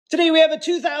Today we have a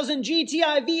 2000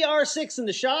 GTI VR6 in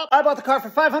the shop. I bought the car for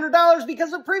 $500 because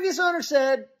the previous owner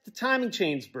said the timing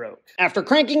chains broke. After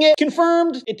cranking it,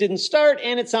 confirmed it didn't start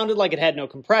and it sounded like it had no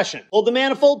compression. Pulled the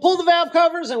manifold, pulled the valve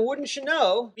covers, and wouldn't you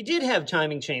know, we did have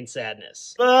timing chain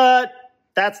sadness. But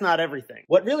that's not everything.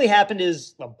 What really happened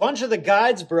is a bunch of the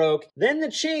guides broke, then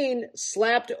the chain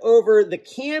slapped over the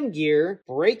cam gear,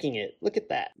 breaking it. Look at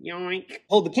that. Yoink.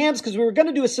 Pulled the cams because we were going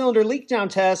to do a cylinder leak down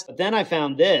test, but then I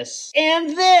found this. And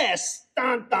this!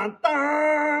 Dun, dun,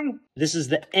 dun. This is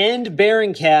the end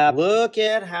bearing cap. Look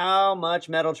at how much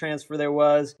metal transfer there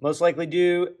was, most likely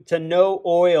due to no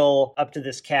oil up to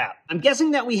this cap. I'm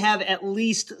guessing that we have at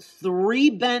least 3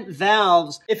 bent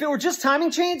valves. If it were just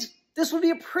timing chains, this would be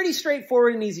a pretty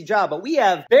straightforward and easy job, but we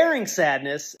have bearing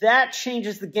sadness. That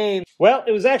changes the game. Well,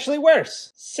 it was actually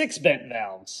worse. 6 bent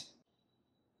valves.